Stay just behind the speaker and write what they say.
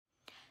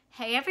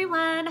Hey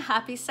everyone,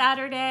 happy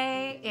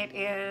Saturday. It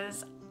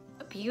is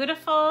a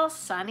beautiful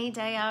sunny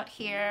day out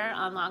here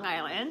on Long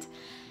Island,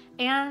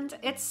 and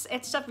it's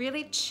a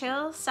really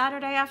chill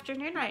Saturday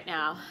afternoon right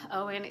now.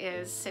 Owen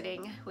is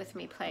sitting with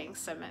me playing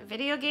some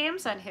video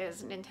games on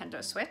his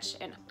Nintendo Switch,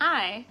 and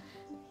I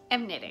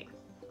am knitting.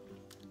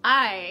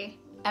 I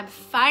am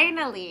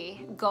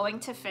finally going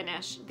to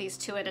finish these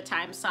 2 at a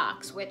time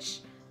socks, which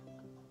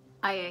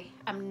I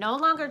am no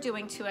longer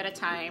doing 2 at a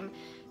time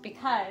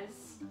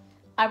because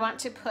I want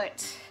to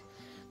put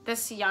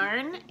this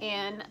yarn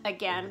in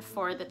again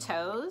for the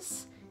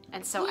toes.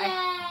 And so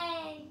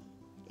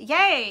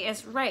Yay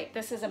is right.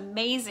 This is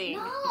amazing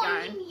yarn.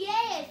 I mean, yay,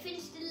 I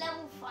finished the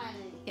level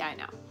finally. Yeah, I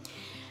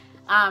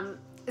know.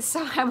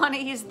 So I want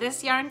to use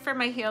this yarn for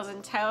my heels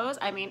and toes.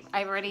 I mean,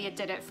 I already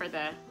did it for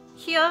the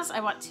heels. I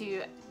want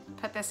to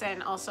put this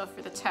in also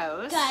for the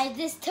toes. Guys,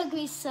 this took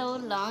me so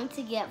long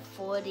to get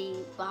 40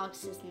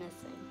 boxes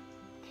missing.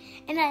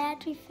 And I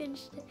actually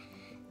finished it.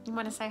 You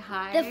want to say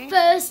hi? The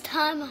first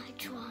time I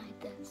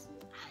tried this,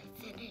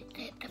 I finished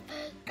it the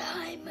first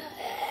time.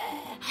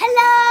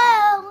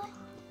 Hello!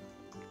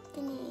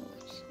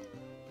 Finished.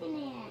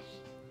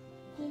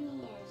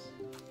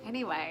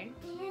 Anyway,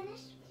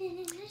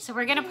 so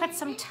we're gonna put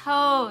some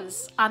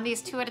toes on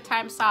these 2 at a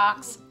time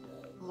socks,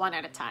 1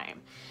 at a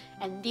time.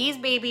 And these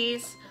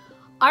babies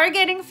are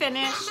getting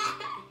finished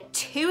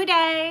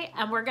today,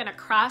 and we're gonna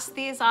cross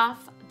these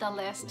off the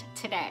list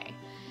today.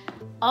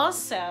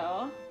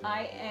 Also,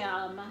 I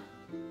am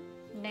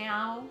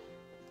now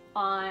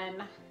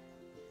on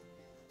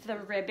the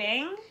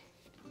ribbing.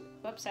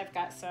 Whoops, I've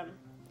got some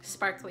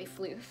sparkly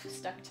floof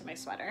stuck to my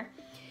sweater.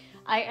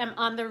 I am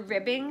on the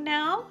ribbing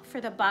now for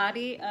the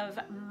body of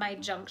my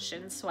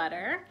junction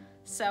sweater.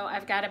 So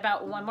I've got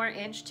about 1 more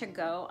inch to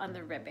go on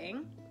the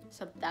ribbing.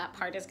 So that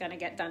part is gonna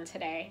get done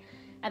today.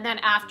 And then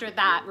after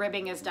that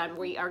ribbing is done,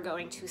 we are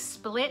going to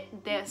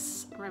split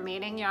this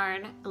remaining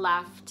yarn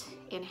left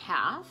in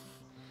half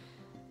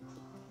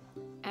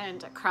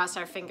and cross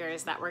our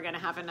fingers that we're gonna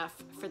have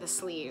enough for the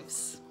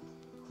sleeves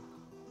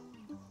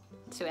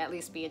to at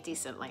least be a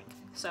decent length.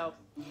 So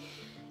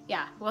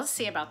yeah, we'll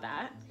see about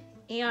that.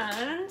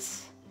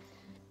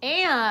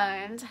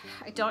 And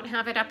I don't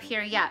have it up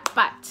here yet,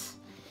 but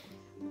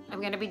I'm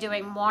gonna be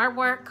doing more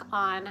work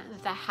on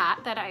the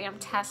hat that I am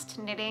test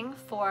knitting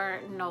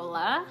for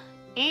Nola.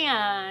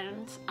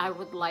 And I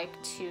would like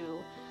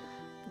to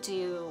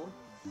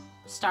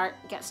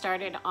get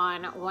started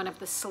on one of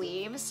the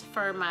sleeves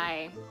for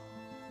my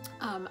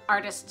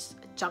Artist's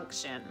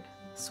Junction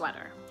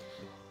sweater.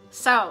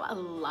 So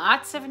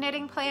lots of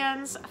knitting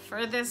plans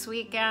for this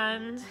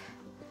weekend,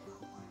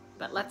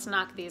 but let's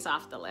knock these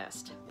off the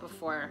list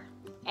before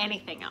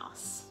anything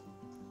else,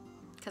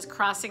 because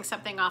crossing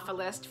something off a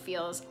list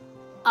feels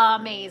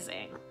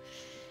amazing.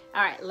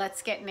 All right,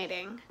 let's get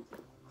knitting.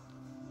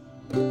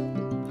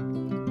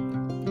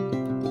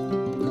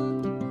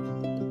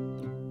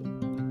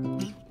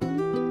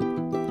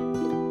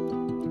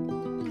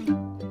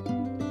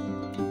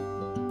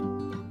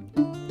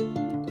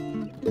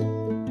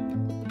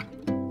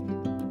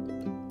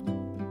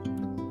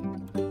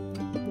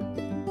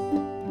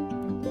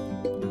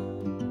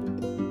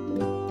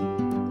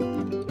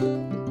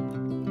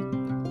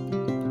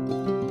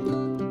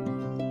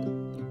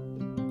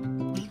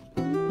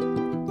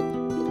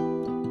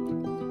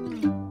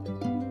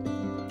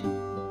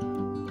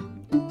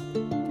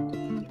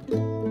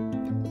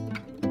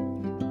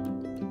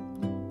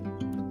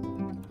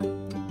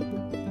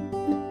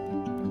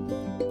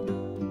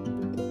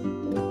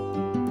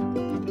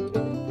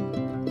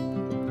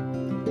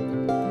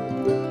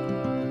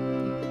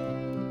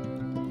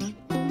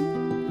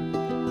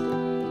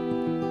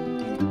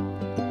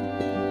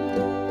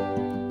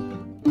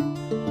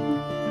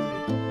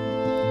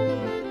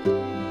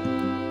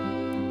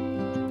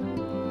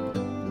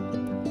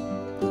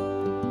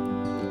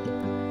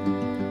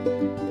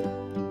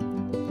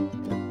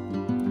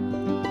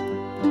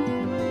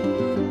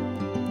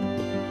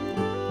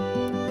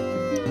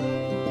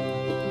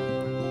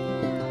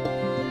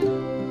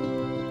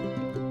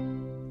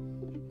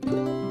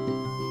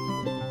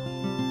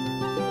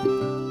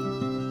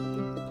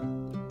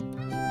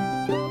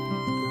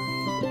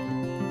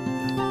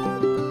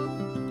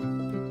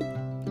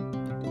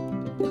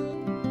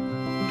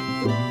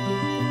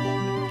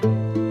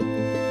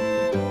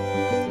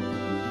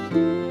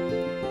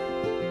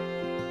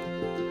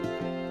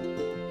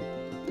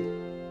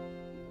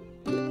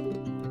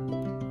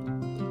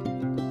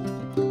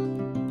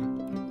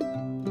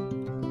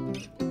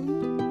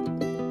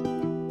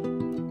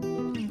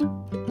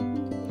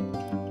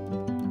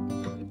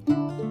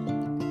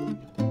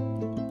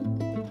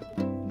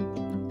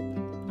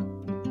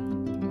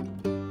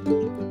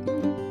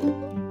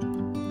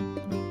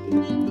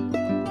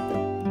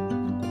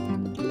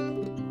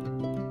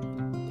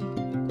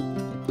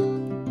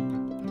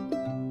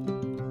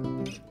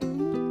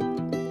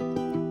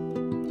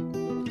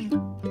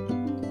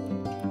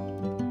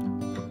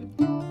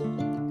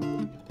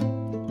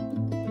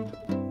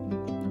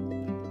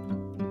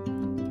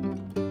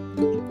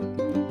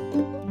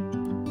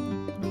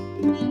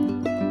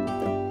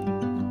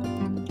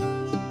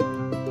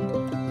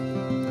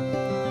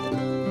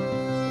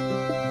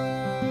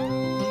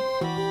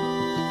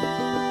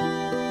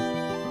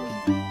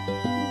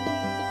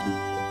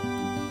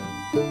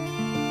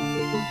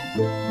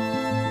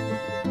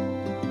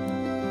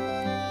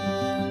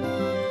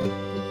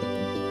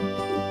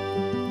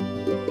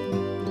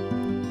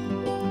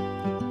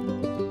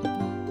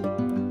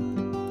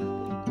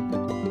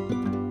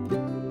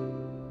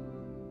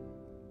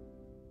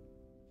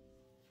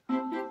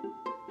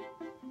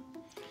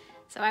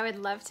 So I would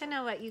love to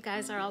know what you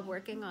guys are all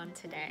working on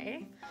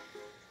today.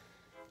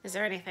 Is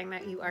there anything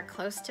that you are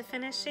close to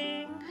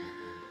finishing?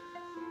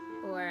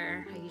 Or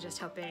are you just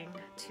hoping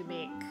to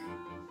make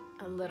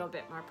a little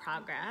bit more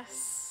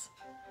progress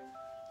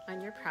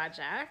on your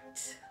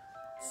project?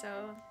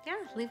 So yeah,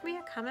 leave me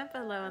a comment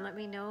below and let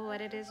me know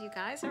what it is you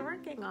guys are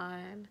working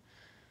on.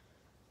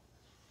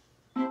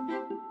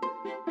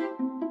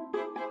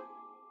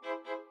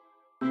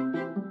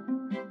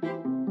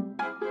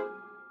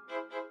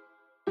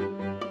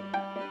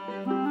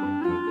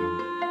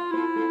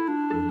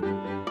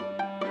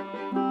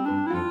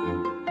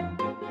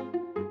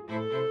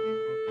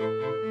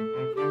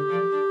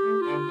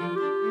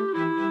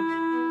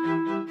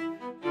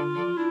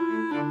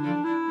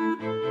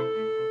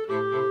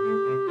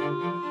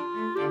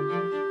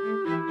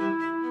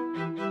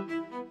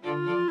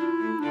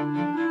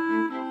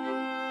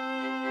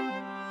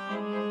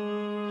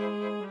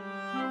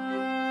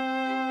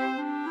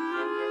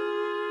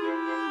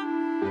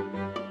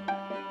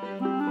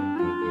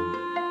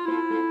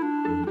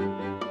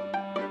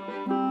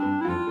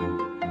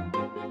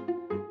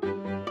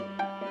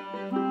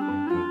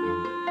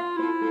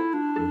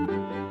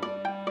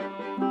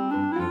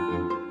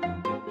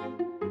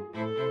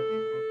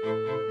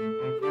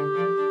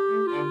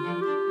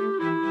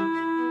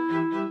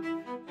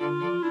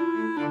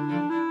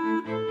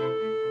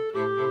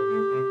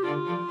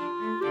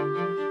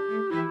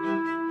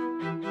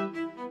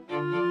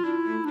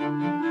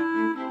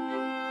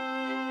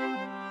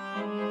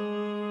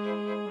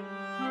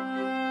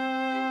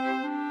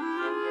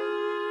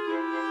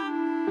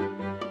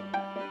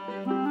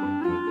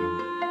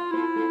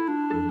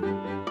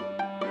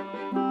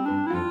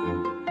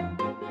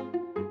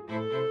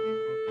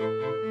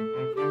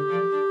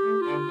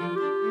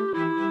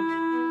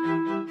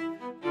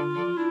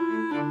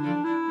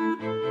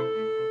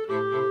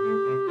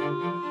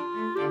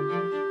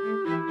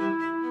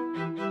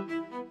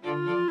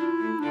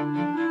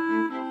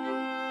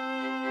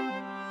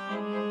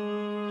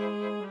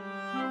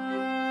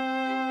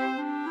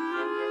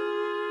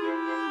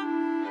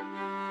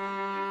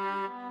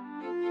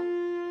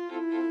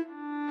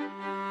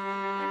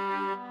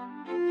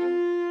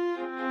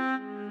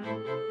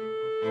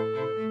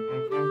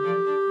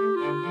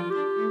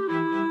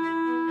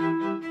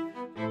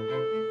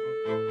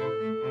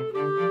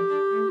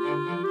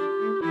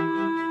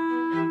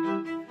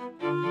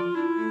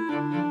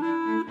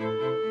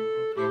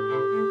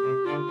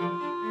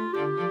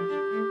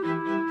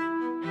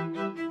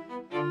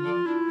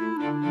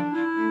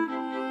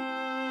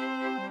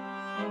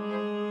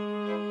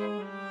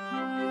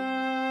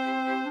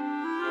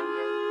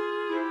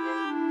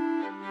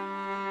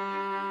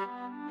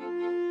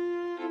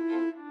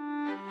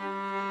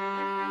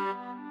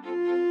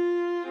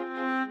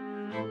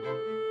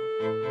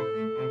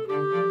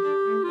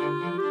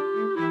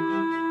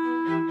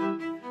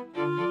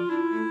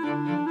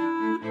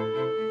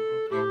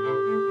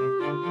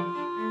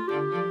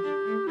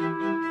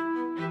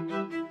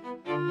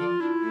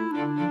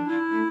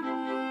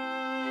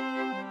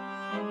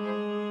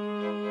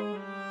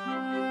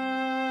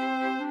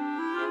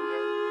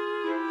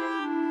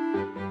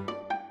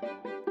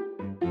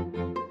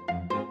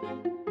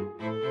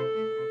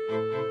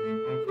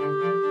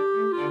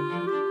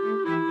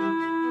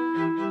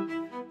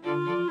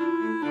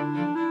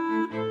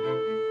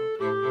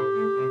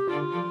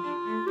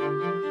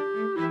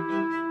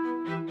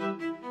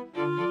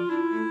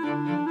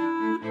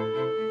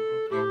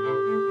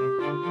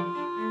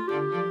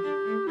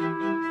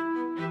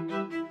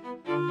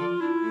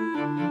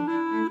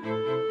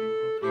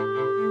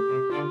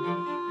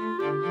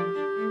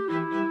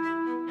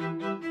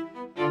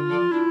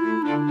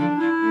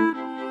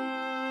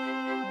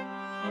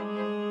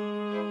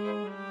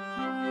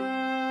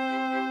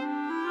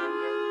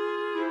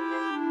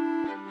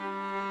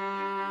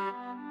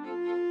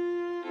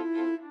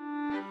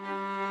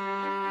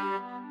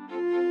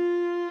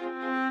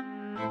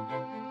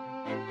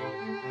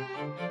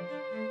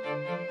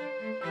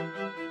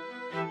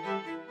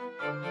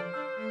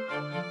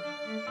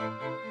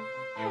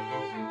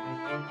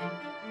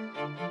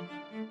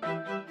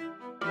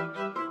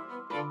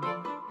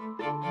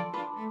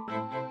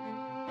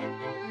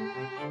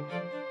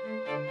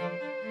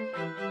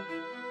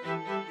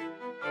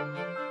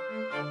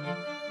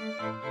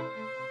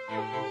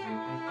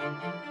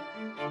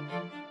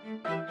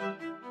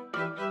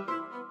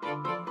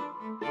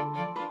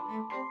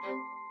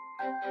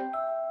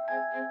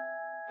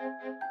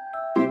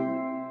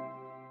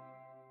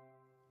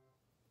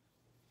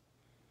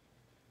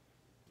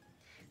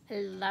 I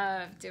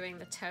love doing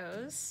the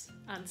toes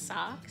on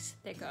socks.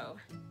 They go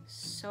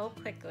so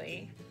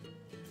quickly.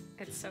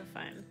 It's so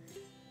fun.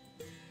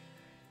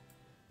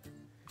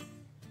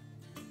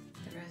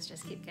 The rows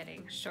just keep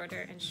getting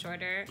shorter and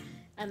shorter,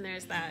 and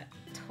there's that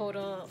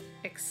total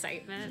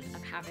excitement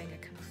of having a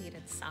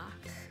completed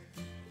sock.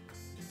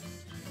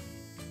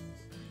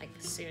 Like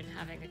soon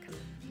having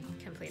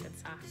a completed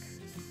sock.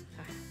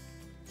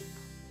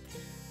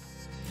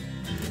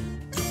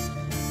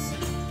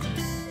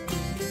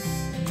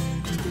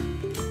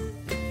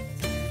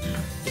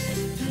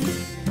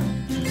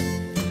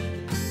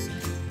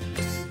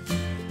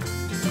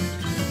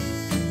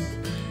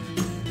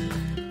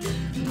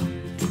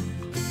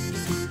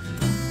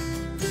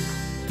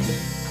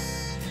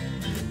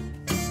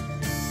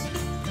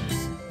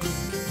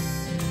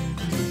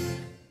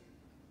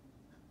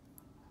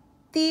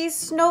 These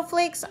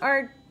snowflakes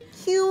are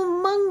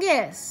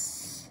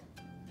humongous.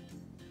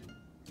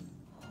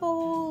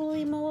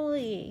 Holy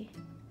moly.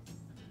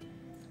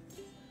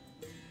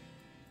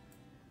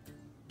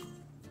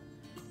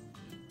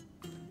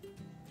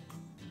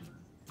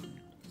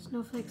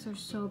 Snowflakes are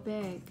so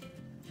big.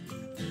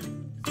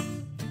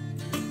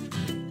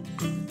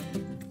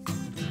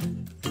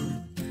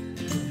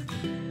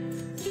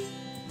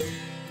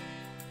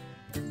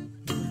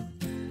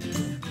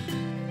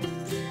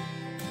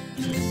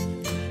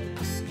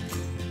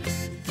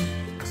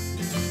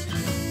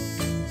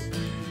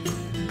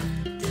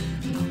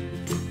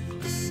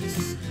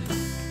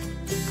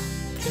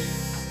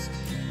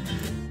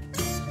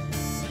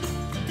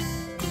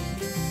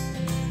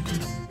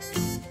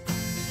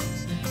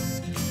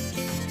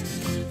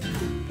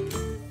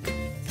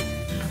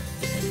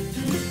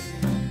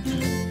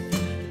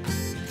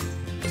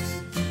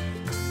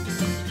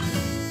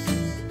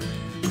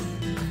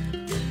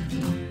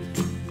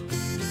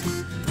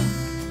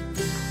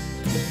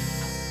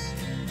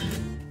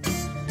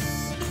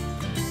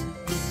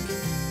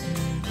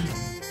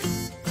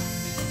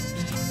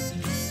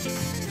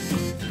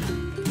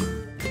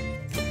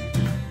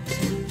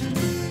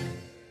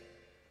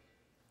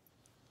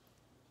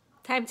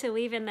 Time to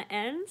weave in the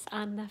ends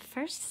on the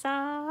first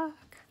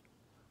sock.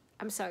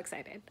 I'm so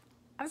excited.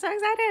 I'm so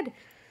excited.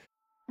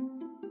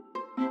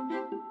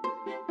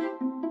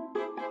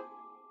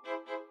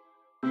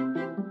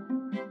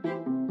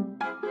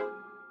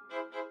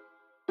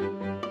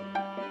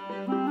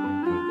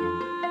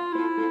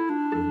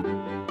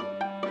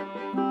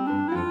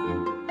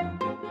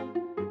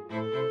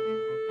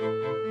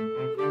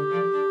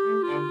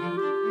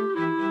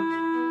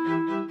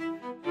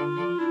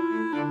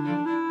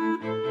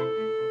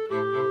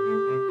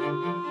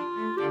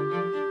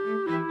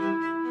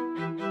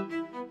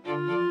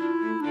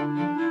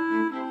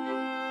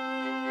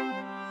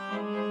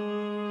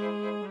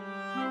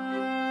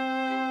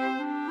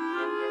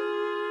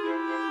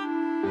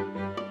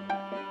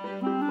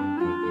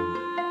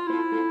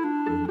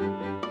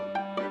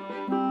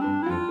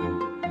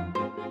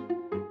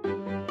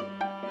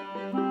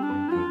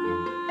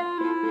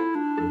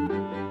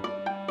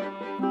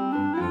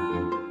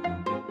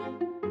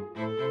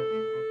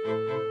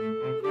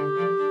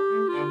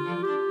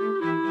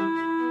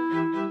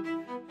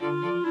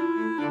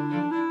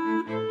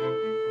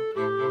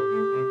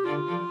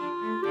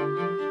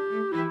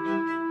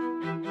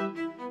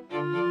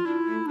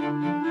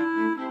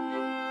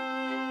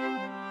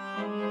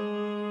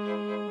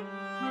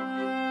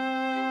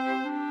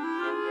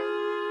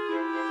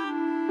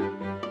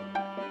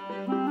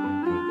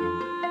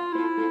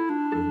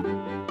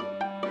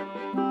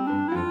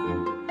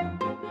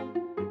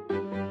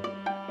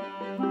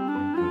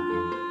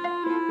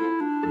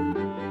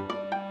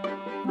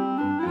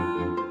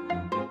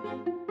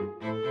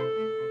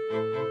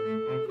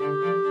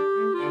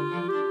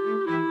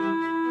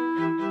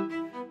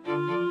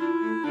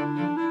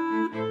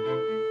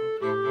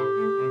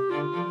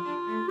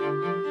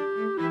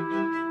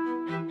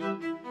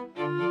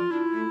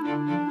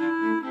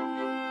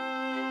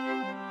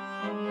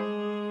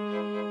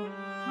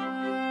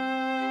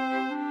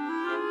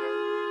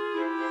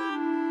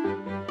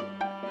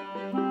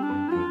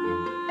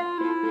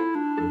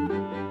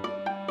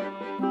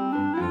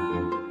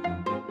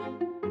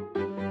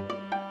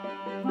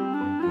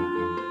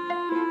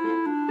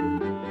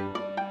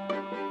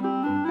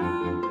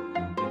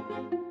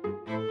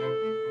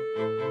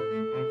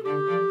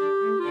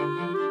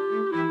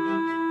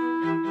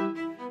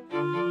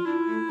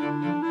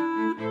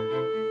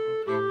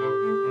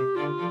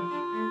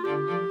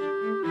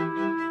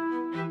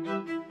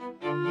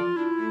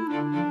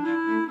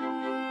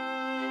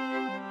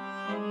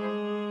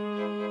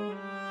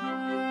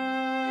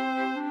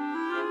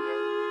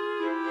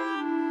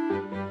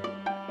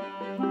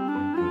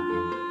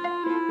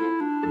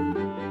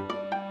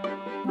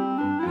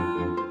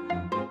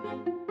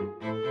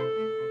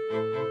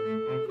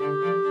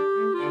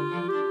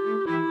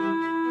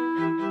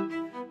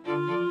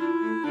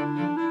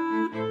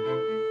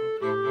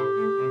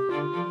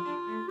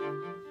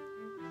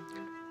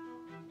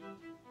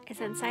 It's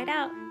inside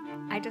out.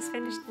 I just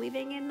finished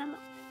weaving in them,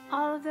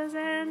 all of those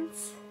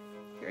ends.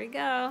 Here we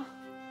go.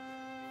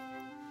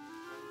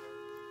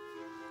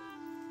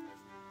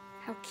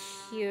 How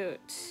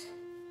cute.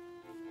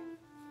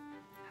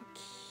 How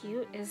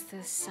cute is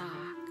this sock?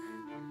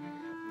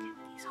 Look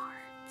at these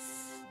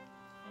hearts.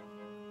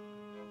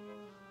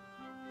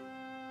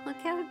 Look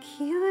how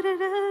cute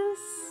it is.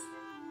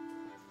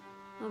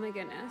 Oh my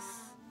goodness.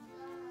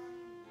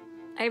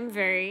 I'm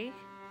very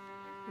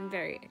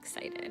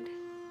excited.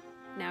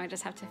 Now I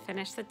just have to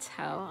finish the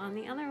toe on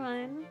the other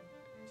one.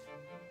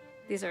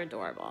 These are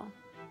adorable.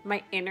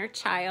 My inner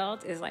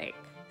child is like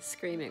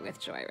screaming with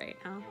joy right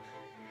now.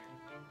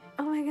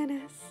 Oh my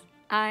goodness.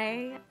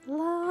 I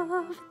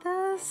love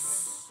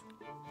this.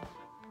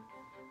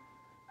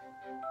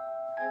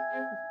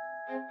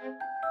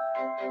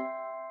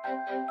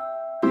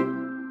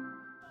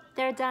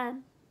 They're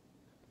done.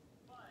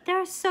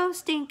 They're so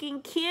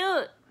stinking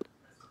cute.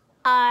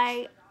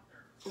 I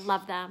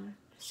love them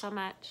so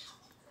much.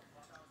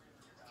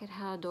 Look at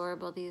how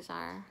adorable these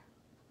are.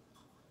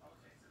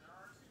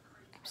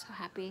 I'm so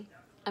happy.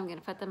 I'm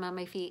gonna put them on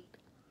my feet.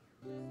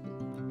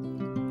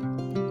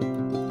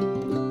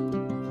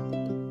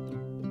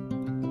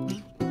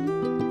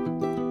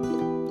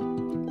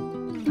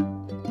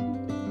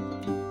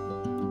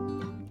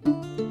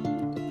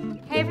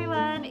 Hey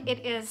everyone,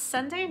 it is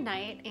Sunday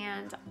night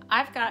and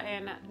I've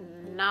gotten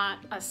not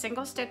a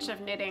single stitch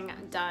of knitting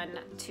done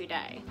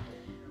today.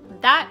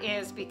 That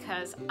is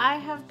because I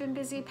have been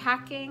busy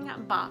packing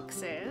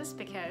boxes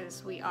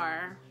because we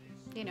are,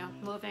 you know,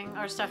 moving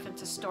our stuff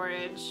into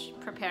storage,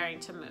 preparing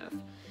to move.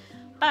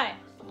 But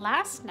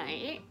last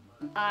night,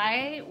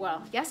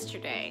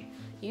 yesterday,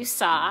 you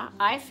saw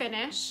I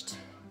finished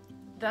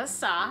the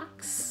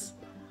socks.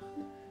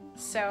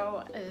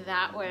 So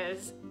that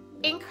was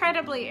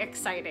incredibly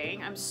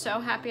exciting. I'm so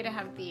happy to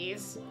have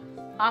these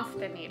off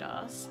the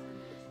needles.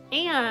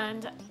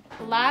 And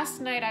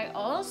last night I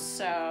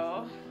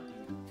also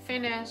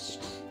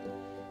finished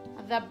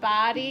the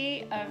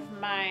body of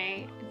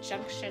my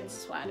junction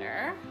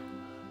sweater.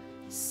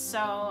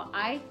 So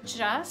I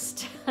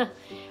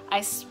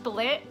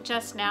split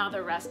just now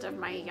the rest of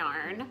my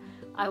yarn.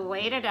 I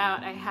weighed it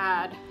out. I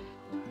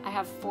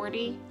have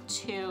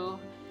 42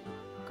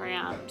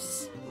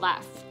 grams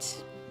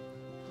left.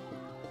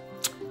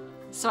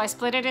 So I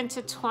split it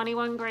into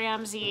 21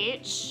 grams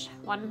each,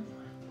 one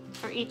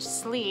for each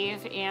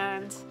sleeve,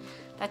 and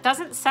that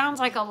doesn't sound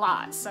like a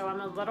lot. So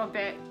I'm a little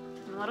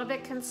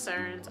bit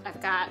concerned.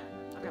 I've got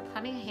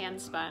plenty of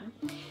hand spun.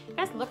 You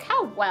guys, look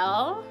how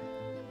well,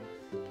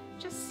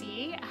 just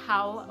see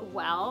how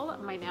well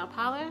my nail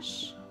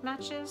polish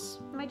matches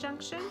my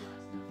junction,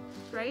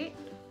 right?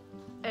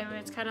 And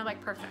it's kind of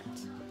like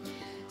perfect.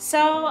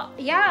 So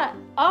yeah,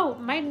 oh,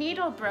 my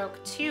needle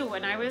broke too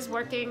when I was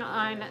working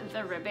on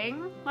the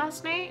ribbing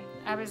last night.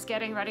 I was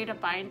getting ready to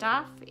bind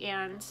off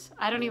and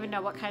I don't even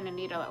know what kind of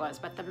needle it was,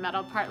 but the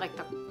metal part, like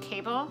the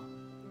cable,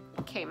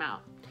 came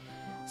out.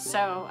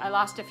 So I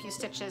lost a few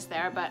stitches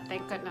there, but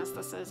thank goodness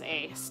this is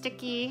a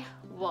sticky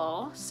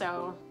wool,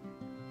 so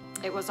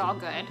it was all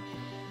good.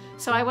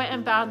 So I went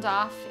and bound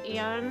off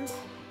and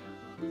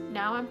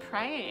now I'm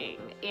praying.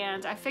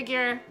 And I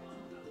figure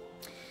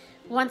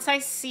once I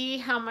see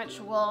how much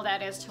wool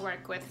that is to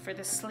work with for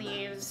the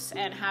sleeves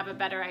and have a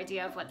better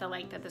idea of what the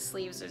length of the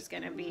sleeves is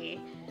gonna be,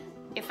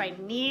 if I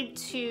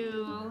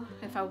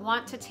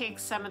want to take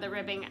some of the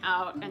ribbing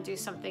out and do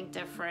something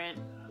different,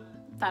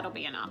 that'll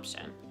be an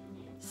option.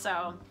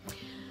 So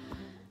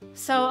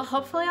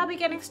hopefully I'll be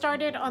getting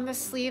started on the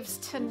sleeves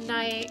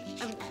tonight.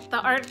 The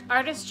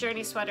Artist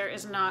Journey sweater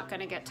is not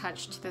gonna get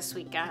touched this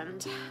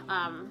weekend.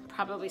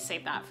 Probably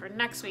save that for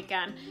next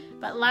weekend.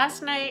 But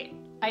last night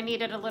I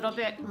needed a little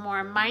bit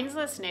more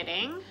mindless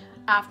knitting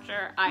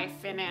after I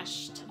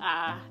finished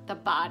the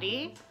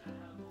body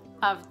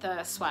of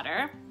the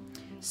sweater.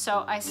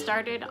 So I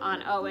started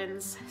on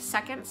Owen's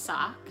second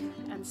sock,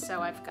 and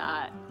so I've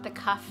got the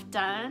cuff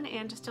done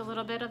and just a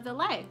little bit of the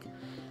leg.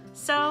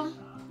 So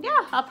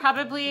yeah, I'll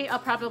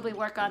probably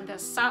work on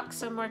this sock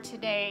some more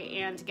today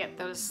and get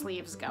those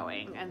sleeves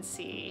going and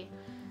see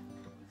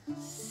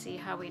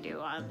how we do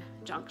on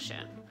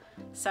junction.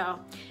 So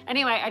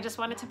anyway, I just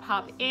wanted to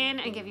pop in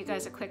and give you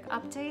guys a quick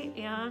update,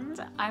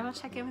 and I will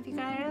check in with you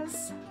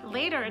guys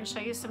later and show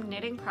you some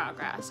knitting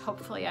progress.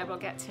 Hopefully I will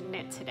get to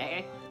knit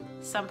today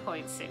some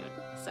point soon.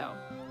 So,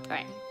 all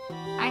right,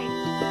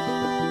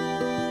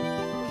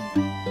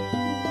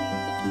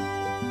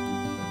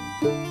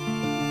 bye.